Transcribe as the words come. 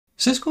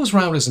Cisco's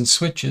routers and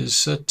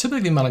switches are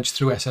typically managed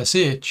through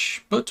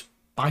SSH, but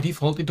by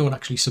default they don't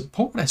actually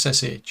support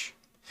SSH.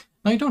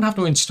 Now you don't have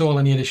to install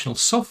any additional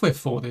software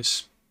for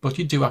this, but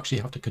you do actually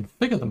have to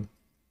configure them.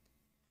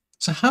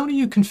 So how do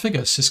you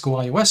configure Cisco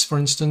IOS, for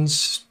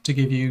instance, to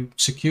give you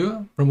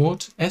secure,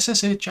 remote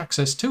SSH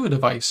access to a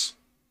device?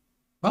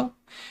 Well,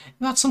 if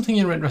that's something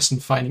you're interested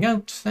in finding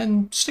out,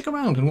 then stick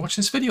around and watch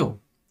this video,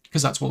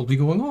 because that's what we'll be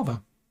going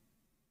over.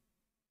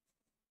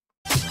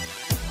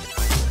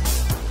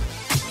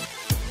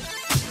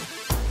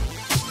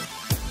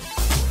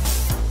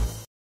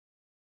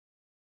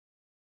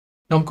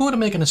 Now I'm going to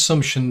make an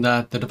assumption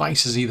that the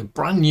device is either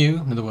brand new,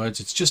 in other words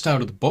it's just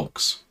out of the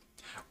box,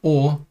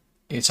 or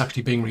it's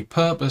actually being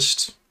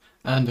repurposed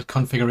and the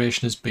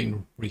configuration has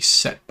been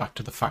reset back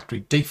to the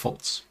factory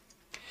defaults.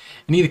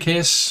 In either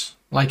case,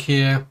 like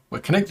here, we're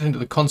connected into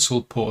the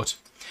console port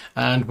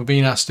and we're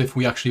being asked if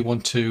we actually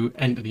want to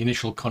enter the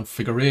initial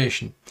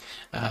configuration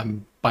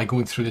by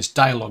going through this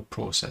dialog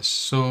process.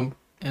 So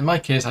in my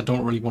case, I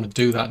don't really want to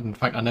do that. In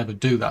fact, I never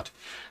do that.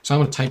 So I'm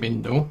going to type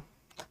in no.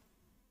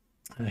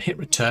 Hit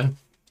return.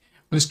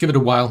 We'll just give it a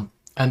while,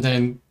 and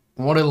then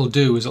what it'll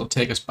do is it'll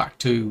take us back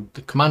to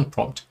the command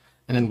prompt,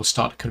 and then we'll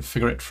start to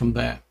configure it from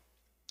there.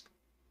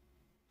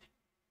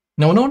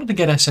 Now in order to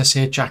get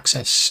SSH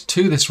access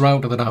to this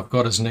router that I've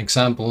got as an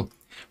example,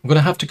 we're going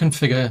to have to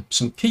configure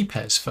some key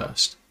pairs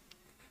first.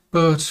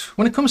 But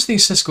when it comes to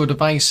these Cisco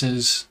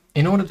devices,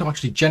 in order to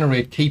actually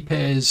generate key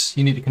pairs,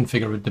 you need to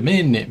configure a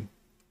domain name.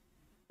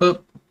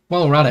 But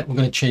while we're at it, we're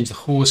going to change the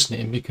host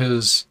name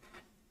because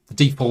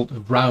the default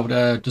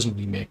router doesn't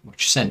really make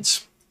much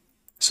sense.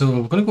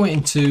 So we're going to go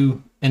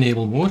into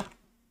enable mode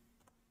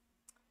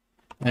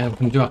and we're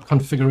going to do our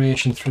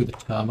configuration through the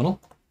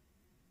terminal.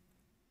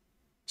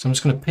 So I'm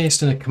just going to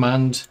paste in a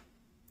command,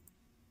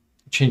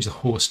 change the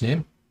host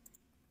name.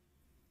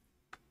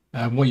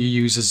 What you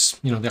use is,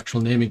 the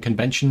actual naming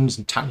conventions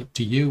and tag it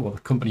to you or the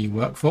company you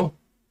work for.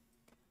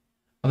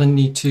 I then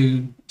need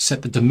to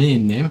set the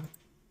domain name.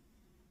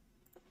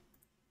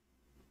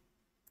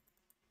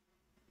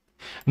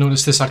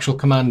 Notice this actual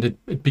command,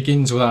 it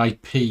begins with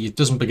IP. It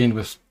doesn't begin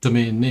with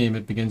domain name,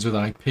 it begins with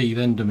IP,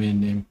 then domain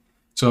name.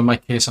 So in my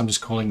case, I'm just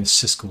calling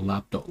this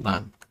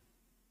ciscolab.lan.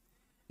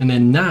 And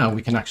then now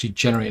we can actually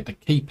generate the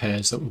key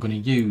pairs that we're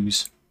going to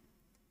use.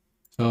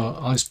 So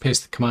I'll just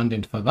paste the command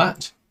in for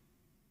that.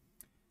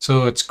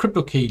 So it's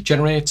crypto key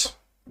generate.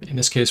 In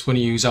this case, we're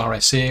going to use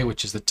RSA,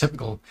 which is the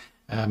typical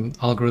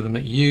algorithm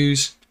that you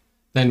use.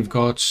 Then we've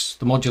got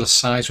the modular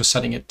size, we're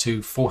setting it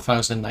to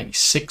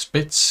 4096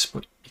 bits,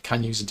 but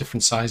can use a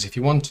different size if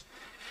you want.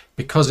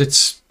 Because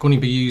it's going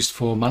to be used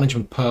for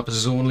management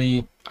purposes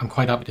only, I'm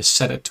quite happy to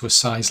set it to a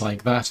size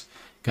like that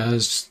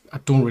because I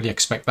don't really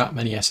expect that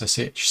many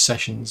SSH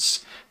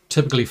sessions.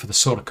 Typically for the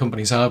sort of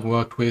companies I've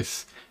worked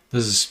with,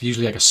 there's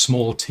usually like a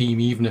small team,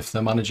 even if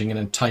they're managing an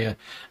entire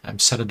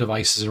set of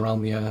devices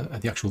around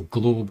the actual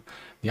globe.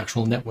 The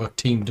actual network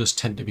team does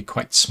tend to be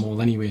quite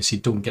small anyway, so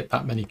you don't get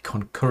that many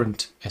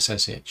concurrent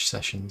SSH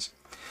sessions.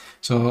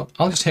 So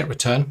I'll just hit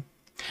return.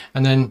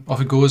 And then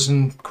off it goes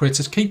and creates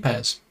its key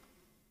pairs.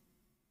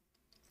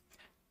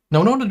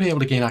 Now in order to be able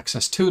to gain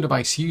access to a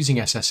device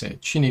using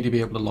SSH, you need to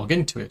be able to log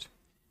into it.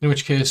 In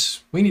which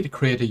case, we need to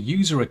create a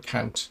user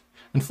account.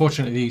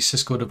 Unfortunately, these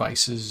Cisco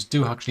devices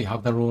do actually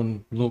have their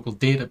own local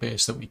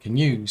database that we can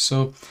use.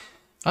 So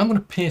I'm going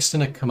to paste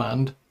in a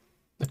command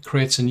that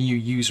creates a new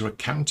user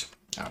account.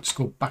 I'll just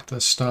go back to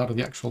the start of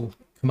the actual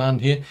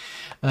command here.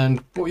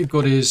 And what we've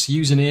got is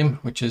username,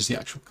 which is the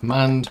actual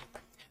command.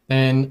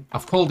 Then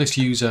I've called this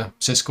user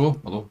Cisco,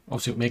 although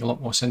obviously it would make a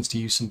lot more sense to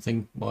use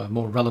something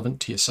more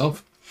relevant to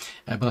yourself.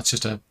 But that's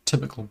just a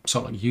typical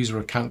sort of user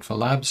account for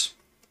labs.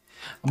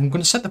 I'm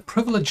going to set the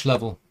privilege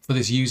level for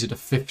this user to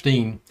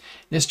 15.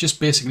 This just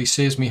basically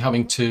saves me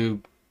having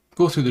to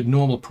go through the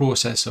normal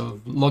process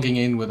of logging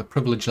in with a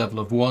privilege level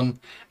of 1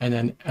 and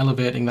then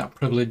elevating that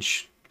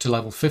privilege to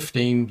level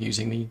 15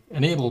 using the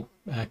enable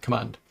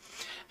command.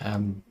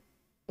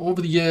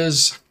 Over the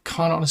years, I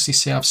can't honestly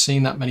say I've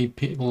seen that many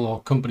people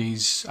or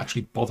companies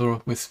actually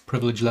bother with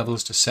privilege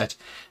levels to set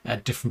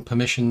different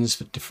permissions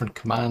for different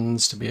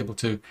commands to be able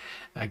to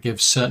give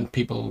certain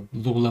people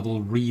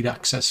low-level read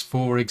access,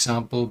 for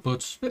example,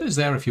 but it is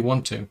there if you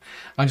want to.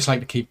 I just like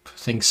to keep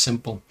things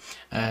simple,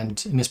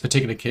 and in this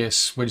particular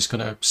case, we're just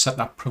going to set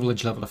that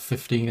privilege level of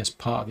 15 as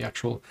part of the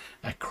actual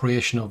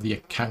creation of the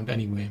account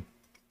anyway.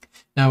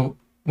 Now,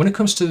 when it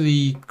comes to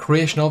the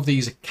creation of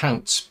these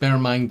accounts, bear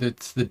in mind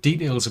that the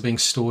details are being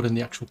stored in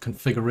the actual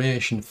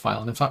configuration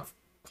file. And if that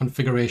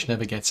configuration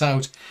ever gets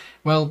out,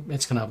 well,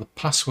 it's going to have the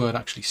password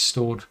actually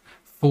stored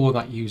for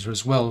that user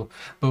as well.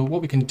 But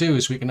what we can do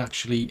is we can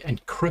actually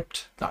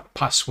encrypt that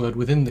password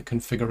within the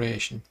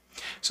configuration.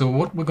 So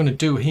what we're going to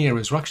do here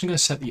is we're actually going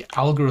to set the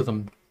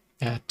algorithm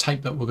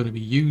type that we're going to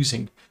be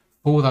using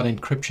for that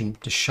encryption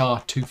to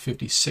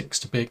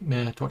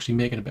SHA-256 to actually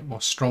make it a bit more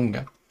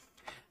stronger.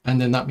 And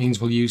then that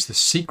means we'll use the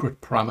secret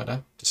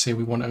parameter to say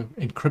we want to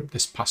encrypt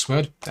this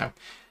password. Now,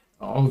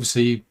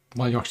 obviously,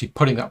 while you're actually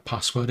putting that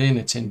password in,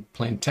 it's in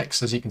plain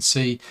text, as you can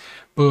see.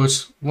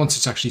 But once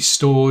it's actually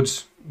stored,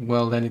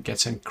 well, then it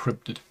gets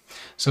encrypted.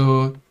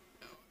 So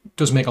it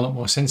does make a lot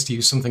more sense to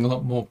use something a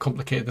lot more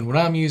complicated than what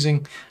I'm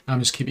using. I'm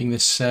just keeping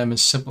this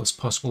as simple as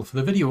possible for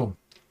the video.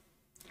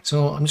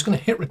 So I'm just going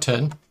to hit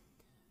return,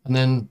 and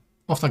then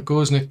off that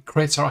goes, and it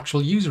creates our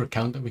actual user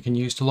account that we can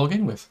use to log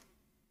in with.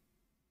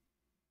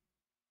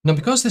 Now,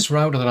 because this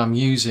router that I'm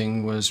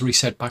using was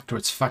reset back to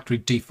its factory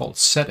default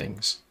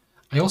settings,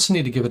 I also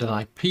need to give it an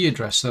IP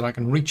address so that I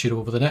can reach it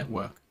over the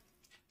network.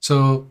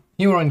 So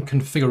here we're in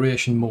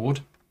configuration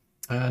mode,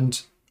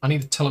 and I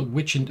need to tell it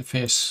which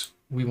interface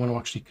we want to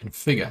actually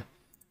configure.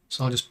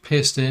 So I'll just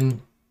paste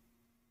in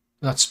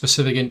that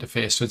specific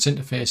interface. So it's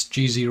interface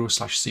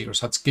G0/0,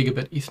 so that's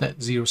gigabit Ethernet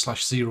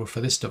 0/0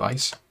 for this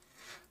device.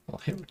 I'll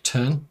hit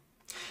return.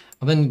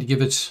 I'll then need to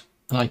give it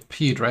an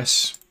IP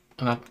address,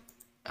 and that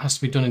has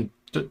to be done in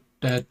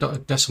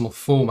decimal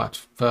format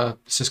for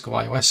Cisco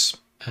iOS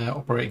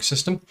operating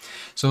system.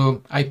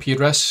 So IP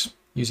address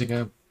using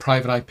a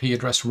private IP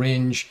address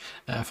range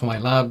for my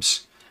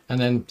labs, and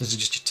then this is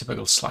just your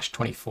typical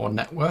 /24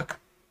 network.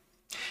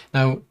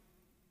 Now,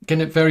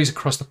 again, it varies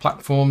across the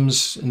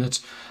platforms in that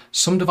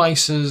some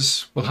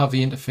devices will have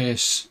the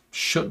interface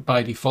shut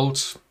by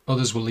default,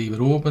 others will leave it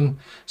open.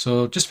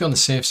 So just to be on the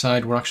safe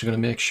side, we're actually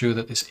going to make sure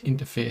that this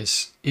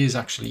interface is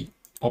actually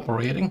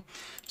operating.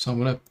 So I'm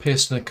going to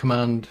paste in a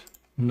command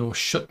no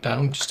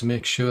shutdown just to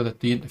make sure that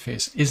the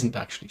interface isn't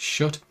actually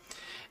shut.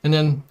 And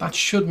then that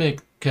should make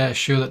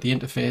sure that the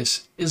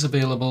interface is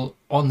available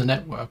on the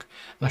network,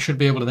 and I should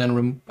be able to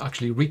then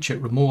actually reach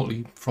it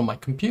remotely from my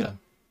computer.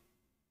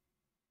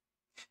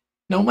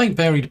 Now, it might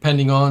vary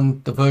depending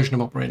on the version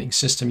of operating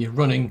system you're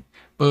running,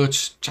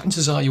 but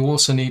chances are you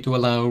also need to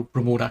allow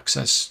remote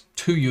access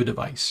to your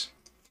device.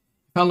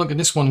 If I look at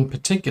this one in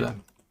particular,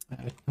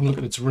 and look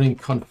at its running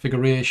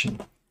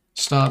configuration,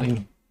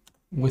 starting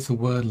with the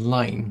word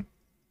line,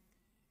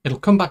 it'll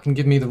come back and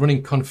give me the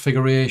running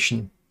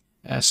configuration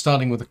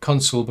starting with the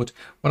console, but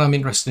what I'm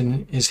interested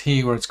in is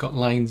here where it's got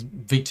lines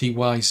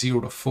VTY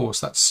 0 to 4,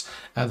 so that's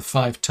the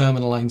 5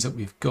 terminal lines that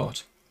we've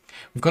got.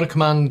 We've got a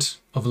command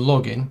of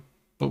login,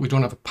 but we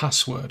don't have a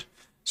password.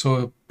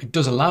 So it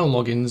does allow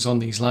logins on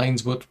these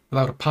lines, but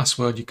without a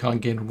password you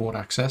can't gain remote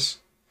access.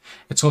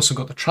 It's also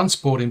got the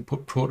transport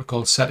input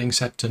protocol setting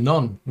set to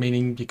none,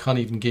 meaning you can't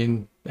even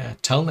gain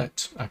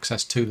Telnet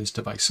access to this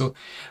device. So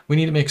we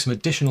need to make some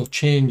additional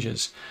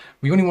changes.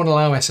 We only want to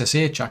allow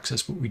SSH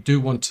access, but we do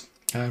want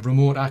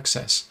remote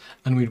access,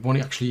 and we'd want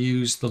to actually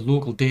use the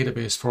local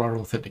database for our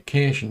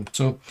authentication.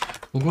 So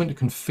we'll go into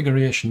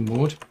configuration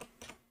mode,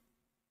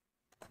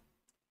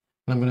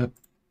 and I'm going to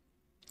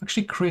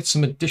actually create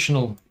some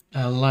additional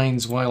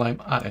lines while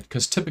I'm at it,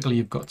 because typically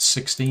you've got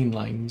 16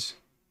 lines.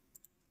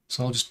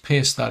 So I'll just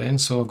paste that in.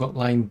 So I've got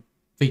line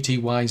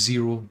VTY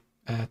 0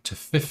 to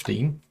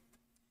 15.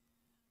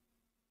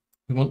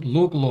 We want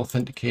local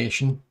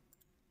authentication.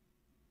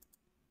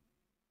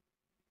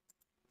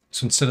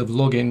 So instead of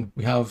login,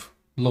 we have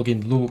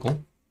login local.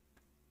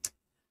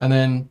 And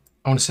then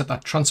I want to set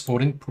that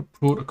transport input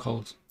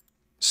protocol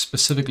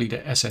specifically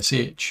to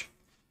SSH.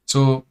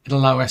 So it'll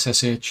allow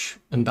SSH,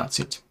 and that's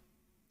it.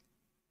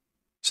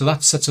 So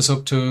that sets us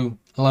up to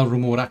allow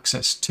remote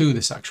access to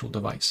this actual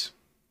device.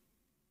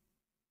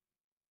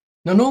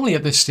 Now, normally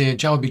at this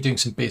stage, I would be doing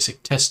some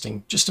basic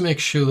testing just to make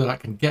sure that I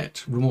can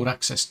get remote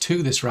access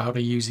to this router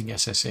using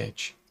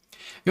SSH.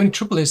 The only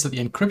trouble is that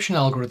the encryption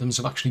algorithms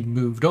have actually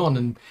moved on,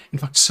 and in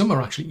fact some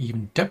are actually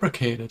even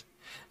deprecated.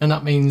 And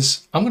that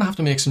means I'm going to have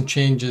to make some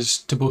changes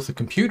to both the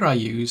computer I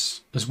use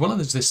as well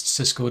as this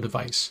Cisco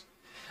device.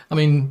 I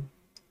mean,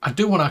 I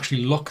do want to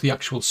actually lock the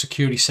actual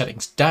security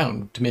settings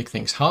down to make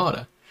things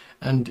harder.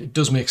 And it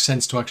does make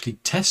sense to actually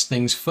test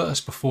things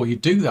first before you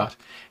do that.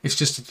 It's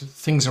just that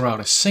things are out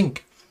of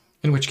sync,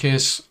 in which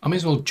case I may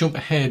as well jump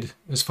ahead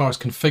as far as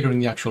configuring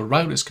the actual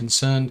router is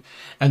concerned,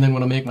 and then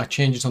when I make my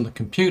changes on the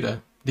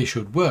computer, they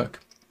should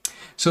work.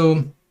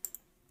 So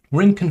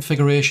we're in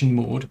configuration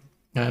mode,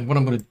 and what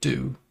I'm going to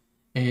do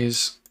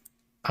is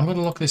I'm going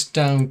to lock this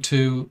down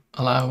to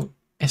allow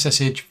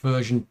SSH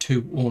version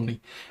 2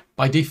 only.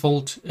 By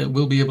default, it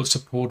will be able to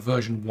support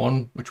version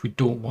 1, which we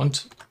don't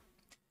want.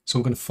 So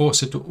we're going to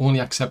force it to only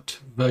accept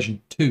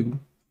version 2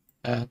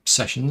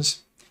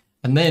 sessions.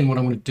 And then what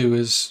I'm going to do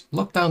is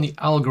lock down the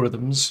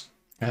algorithms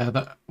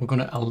that we're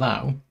going to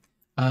allow.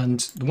 And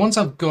the ones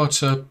I've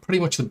got are pretty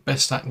much the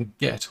best I can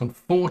get.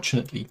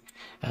 Unfortunately,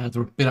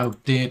 they're a bit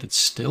outdated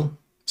still.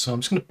 So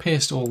I'm just going to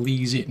paste all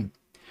these in.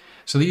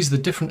 So these are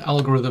the different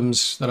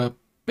algorithms that are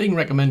being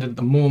recommended at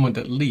the moment,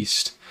 at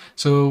least.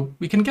 So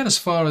we can get as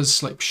far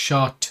as like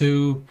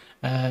SHA-2,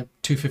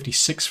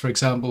 256, for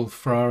example,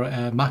 for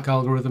our Mac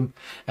algorithm.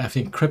 For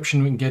the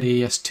encryption, we can get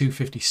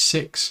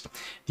AES-256.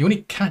 The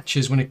only catch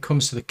is when it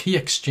comes to the key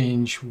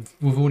exchange,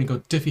 we've only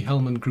got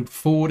Diffie-Hellman group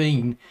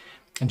 14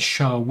 and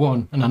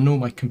SHA-1, and I know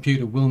my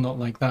computer will not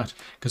like that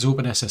because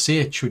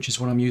OpenSSH, which is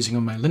what I'm using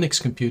on my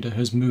Linux computer,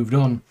 has moved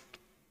on.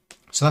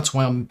 So that's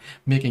why I'm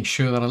making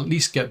sure that I at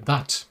least get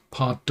that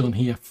part done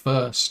here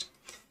first.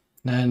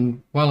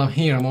 And while I'm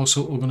here, I'm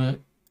also going to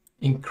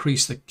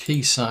increase the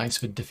key size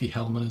for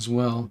Diffie-Hellman as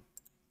well.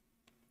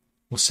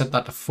 we'll set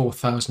that to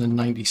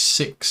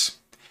 4096.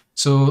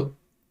 So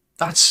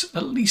that's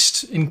at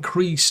least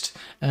increased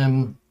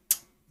the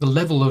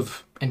level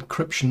of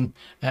encryption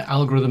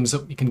algorithms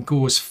that we can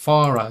go as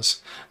far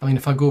as. I mean,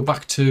 if I go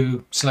back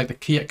to select the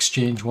key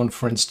exchange one,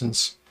 for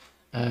instance,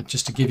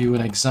 just to give you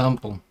an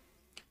example,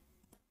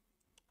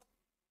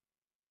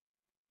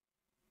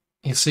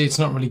 you'll see it's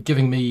not really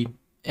giving me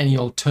any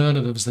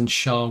alternatives than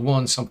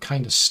SHA-1, so I'm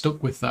kind of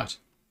stuck with that.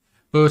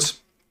 But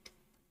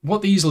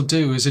what these will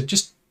do is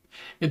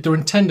they're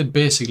intended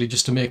basically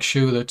just to make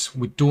sure that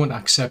we don't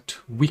accept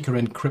weaker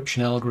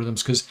encryption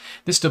algorithms, because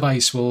this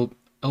device will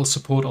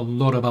support a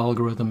lot of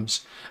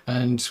algorithms,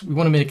 and we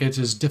want to make it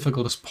as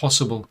difficult as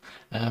possible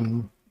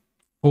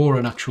for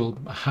an actual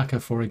hacker,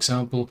 for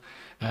example,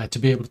 to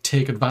be able to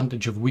take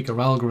advantage of weaker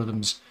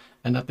algorithms.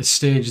 And at this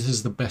stage, this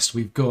is the best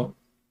we've got.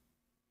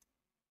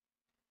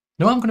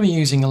 Now I'm going to be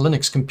using a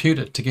Linux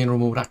computer to gain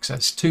remote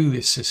access to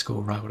this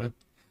Cisco router,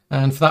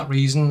 and for that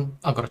reason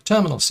I've got a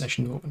terminal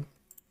session open.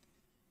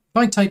 If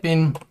I type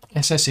in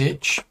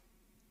SSH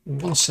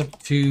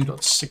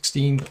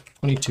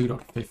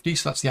 172.16.22.50,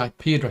 so that's the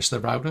IP address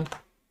of the router,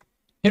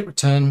 hit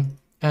return,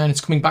 and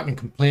it's coming back and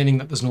complaining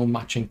that there's no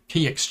matching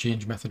key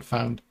exchange method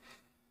found.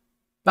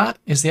 That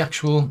is the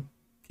actual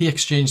key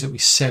exchange that we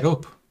set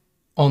up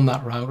on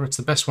that router. It's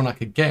the best one I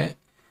could get.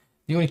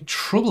 The only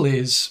trouble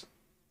is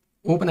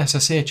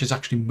OpenSSH has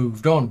actually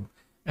moved on,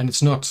 and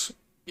it's not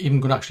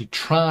even going to actually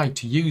try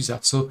to use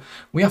that. So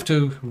we have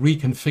to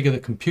reconfigure the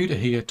computer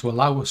here to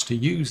allow us to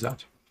use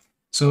that.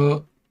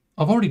 So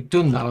I've already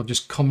done that. I've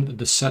just commented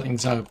the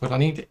settings out, but I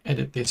need to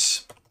edit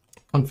this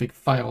config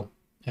file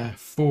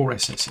for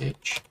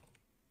SSH.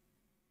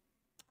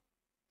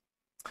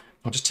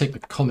 I'll just take the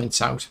comments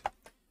out.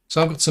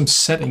 So I've got some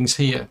settings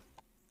here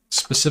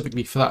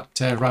specifically for that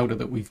router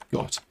that we've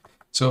got.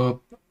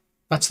 So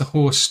that's the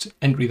host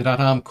entry that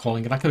I'm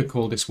calling it. I could have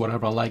called this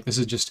whatever I like. This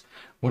is just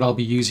what I'll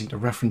be using to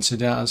reference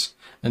it as.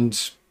 And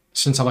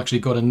since I've actually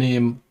got a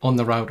name on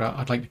the router,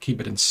 I'd like to keep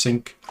it in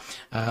sync.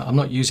 I'm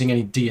not using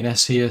any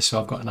DNS here,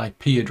 so I've got an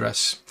IP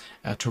address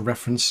to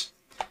reference.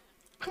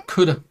 I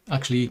could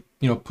actually,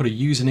 put a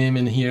username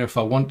in here if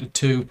I wanted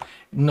to.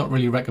 Not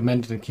really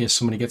recommended in case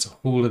somebody gets a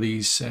hold of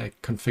these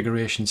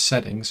configuration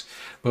settings.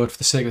 But for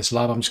the sake of this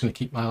lab, I'm just going to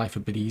keep my life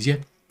a bit easier.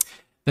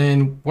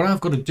 Then what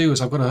I've got to do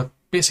is I've got to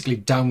basically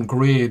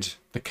downgrade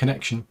the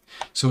connection.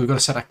 So we've got to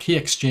set a key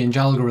exchange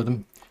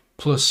algorithm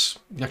plus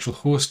the actual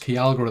host key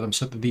algorithm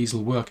so that these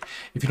will work.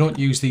 If you don't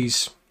use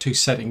these two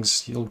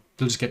settings, you'll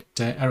just get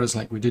errors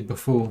like we did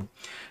before.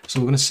 So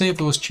we're going to save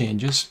those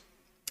changes.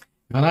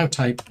 If I now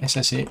type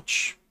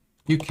SSH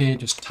UK,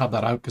 just tab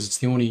that out because it's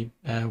the only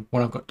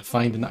one I've got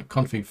defined in that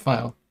config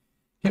file.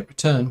 Hit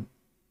return.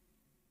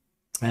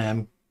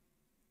 It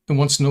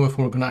wants to know if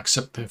we're going to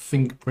accept the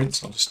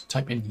fingerprints. I'll just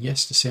type in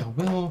yes to say I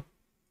will.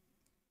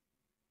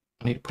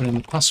 I need to put in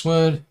the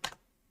password.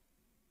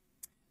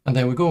 And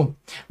there we go.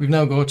 We've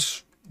now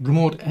got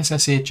remote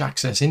SSH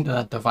access into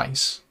that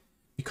device.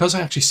 Because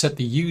I actually set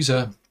the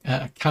user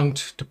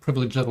account to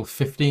privilege level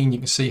 15, you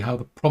can see how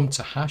the prompts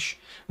are hash.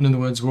 In other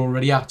words, we're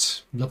already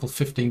at level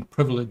 15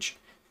 privilege.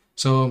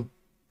 So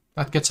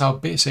that gets our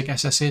basic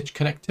SSH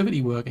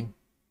connectivity working.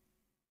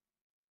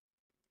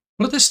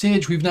 Well, at this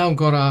stage, we've now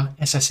got our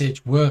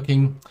SSH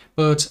working,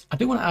 but I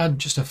do want to add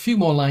just a few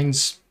more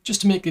lines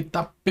just to make it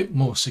that bit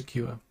more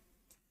secure.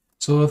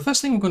 So the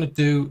first thing we're going to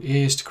do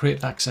is to create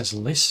an access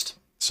list.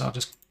 So I'll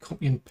just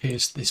copy and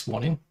paste this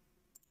one in.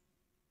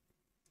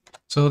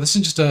 So this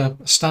is just a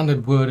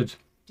standard worded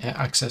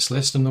access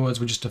list. In other words,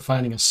 we're just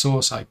defining a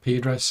source IP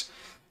address.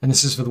 And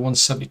this is for the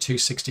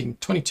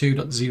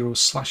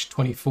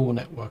 172.16.22.0/24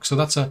 network. So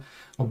that's a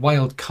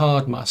wild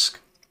card mask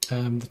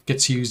that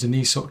gets used in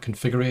these sort of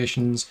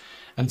configurations.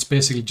 And it's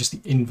basically just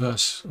the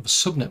inverse of a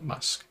subnet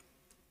mask.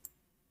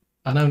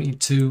 I now need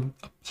to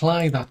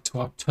apply that to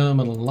our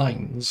terminal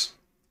lines.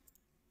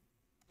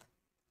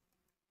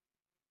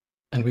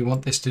 And we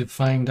want this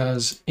defined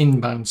as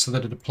inbound so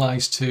that it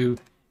applies to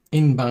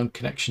inbound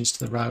connections to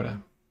the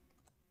router.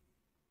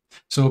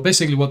 So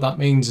basically what that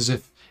means is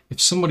if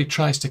somebody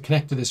tries to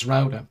connect to this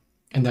router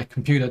and their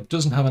computer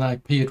doesn't have an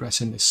IP address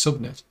in this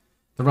subnet,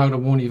 the router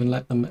won't even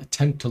let them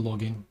attempt to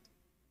log in.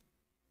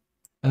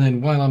 And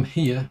then while I'm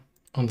here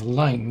on the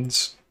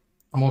lines,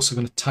 I'm also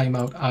going to time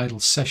out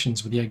idle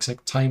sessions with the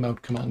exec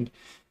timeout command.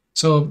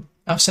 So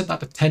I've set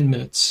that to 10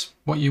 minutes.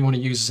 What you want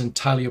to use is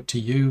entirely up to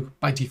you.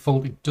 By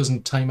default, it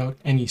doesn't time out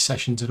any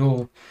sessions at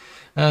all.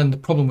 And the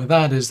problem with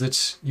that is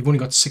that you've only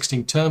got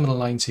 16 terminal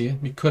lines here.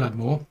 You could add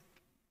more.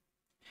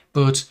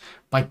 But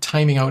by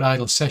timing out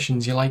idle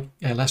sessions, you're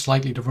less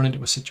likely to run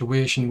into a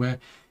situation where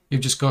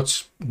you've just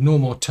got no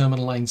more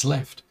terminal lines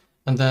left.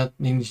 And that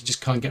means you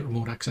just can't get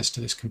remote access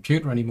to this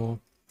computer anymore.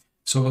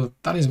 So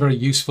that is very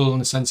useful in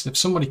the sense that if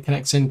somebody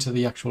connects into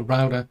the actual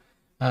router,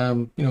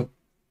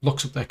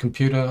 locks up their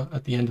computer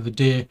at the end of the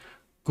day,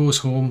 goes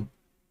home,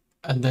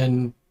 and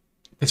then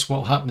what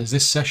will happen is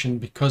this session,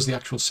 because the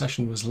actual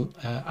session was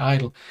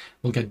idle,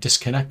 will get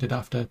disconnected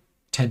after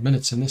 10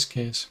 minutes in this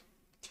case.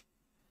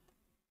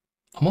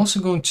 I'm also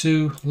going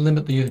to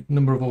limit the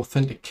number of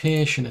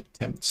authentication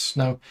attempts.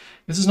 Now,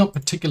 this is not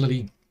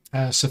particularly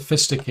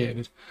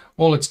sophisticated.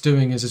 All it's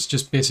doing is it's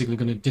just basically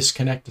going to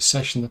disconnect a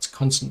session that's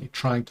constantly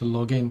trying to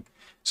log in.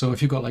 So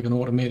if you've got like an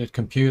automated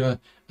computer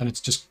and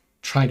it's just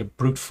trying to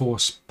brute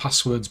force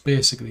passwords,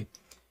 basically,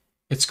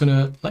 it's going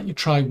to let you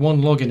try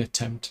one login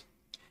attempt.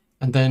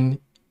 And then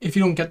if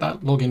you don't get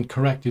that login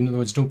correct, in other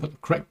words, don't put the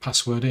correct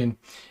password in,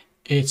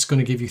 it's going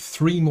to give you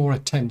 3 more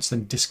attempts,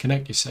 then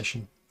disconnect your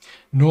session.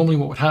 Normally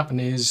what would happen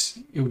is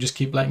it would just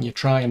keep letting you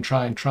try and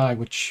try and try,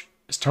 which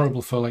is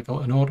terrible for like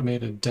an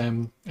automated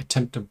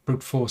attempt to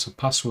brute force a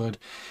password.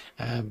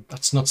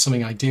 That's not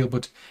something ideal,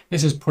 but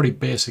this is pretty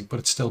basic, but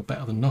it's still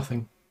better than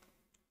nothing.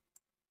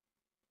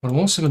 What I'm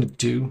also going to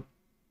do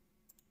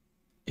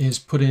is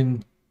put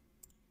in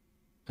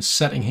a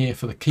setting here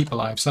for the keep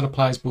alive. So that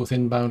applies both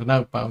inbound and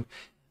outbound.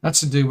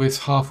 That's to do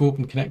with half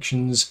open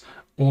connections,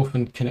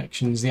 orphaned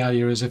connections. The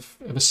idea is if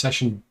a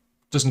session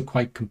doesn't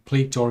quite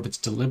complete, or if it's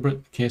deliberate,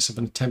 in the case of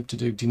an attempt to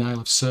do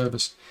denial of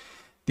service,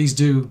 these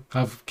do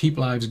have keep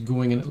lives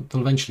going and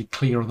they'll eventually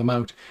clear them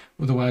out.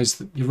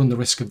 Otherwise, you run the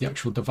risk of the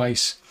actual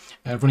device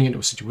running into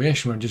a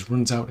situation where it just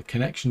runs out of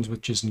connections,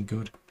 which isn't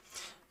good.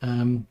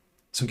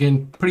 So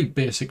again, pretty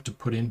basic to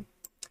put in.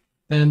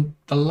 Then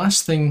the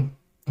last thing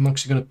I'm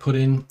actually going to put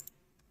in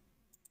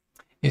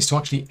is to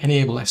actually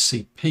enable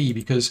SCP,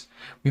 because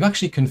we've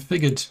actually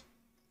configured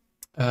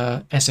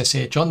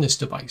SSH on this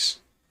device.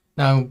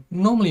 Now,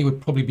 normally you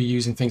would probably be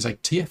using things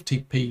like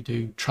TFTP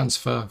to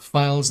transfer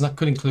files, and that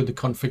could include the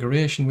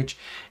configuration, which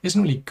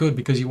isn't really good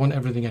because you want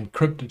everything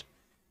encrypted.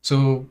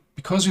 So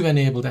because we've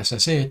enabled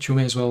SSH, you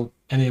may as well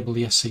enable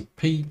the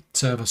SCP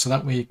server, so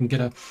that way you can get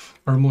a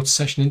remote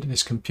session into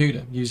this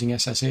computer using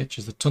SSH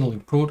as the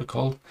tunneling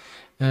protocol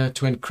to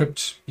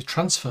encrypt your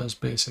transfers,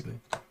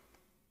 basically.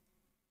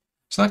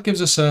 So that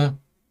gives us our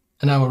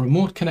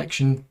remote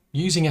connection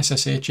using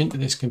SSH into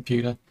this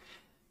computer.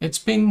 It's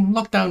been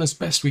locked down as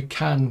best we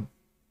can,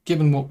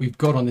 given what we've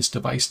got on this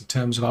device in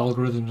terms of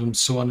algorithms and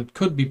so on. It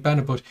could be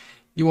better, but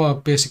you are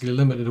basically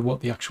limited to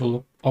what the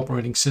actual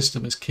operating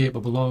system is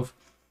capable of.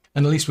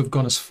 And at least we've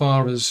gone as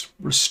far as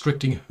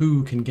restricting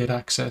who can get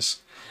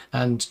access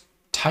and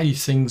tidy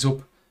things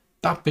up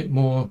that bit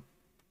more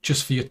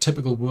just for your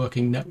typical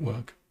working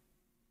network.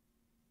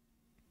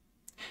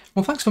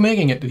 Well, thanks for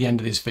making it to the end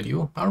of this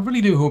video. I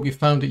really do hope you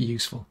found it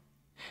useful.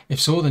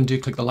 If so, then do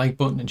click the like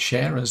button and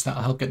share, as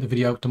that'll help get the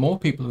video out to more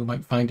people who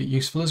might find it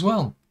useful as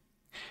well.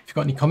 If you've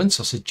got any comments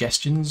or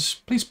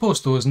suggestions, please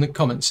post those in the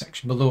comments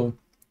section below.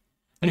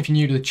 And if you're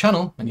new to the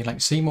channel and you'd like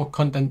to see more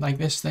content like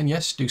this, then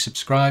yes, do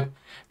subscribe.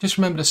 Just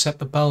remember to set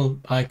the bell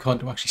icon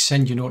to actually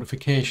send you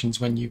notifications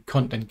when new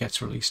content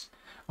gets released,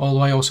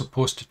 although I also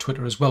post to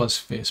Twitter as well as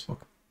Facebook.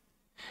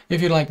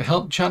 If you'd like to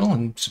help the channel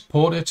and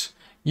support it,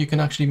 you can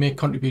actually make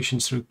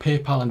contributions through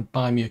PayPal and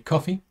Buy Me a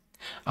Coffee.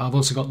 I've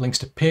also got links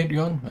to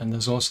Patreon, and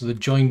there's also the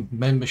join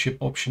membership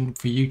option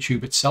for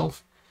YouTube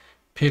itself.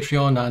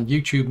 Patreon and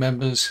YouTube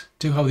members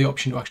do have the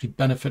option to actually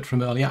benefit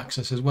from early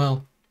access as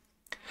well.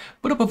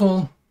 But above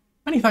all,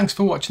 many thanks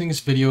for watching this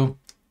video.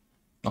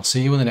 I'll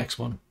see you in the next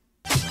one.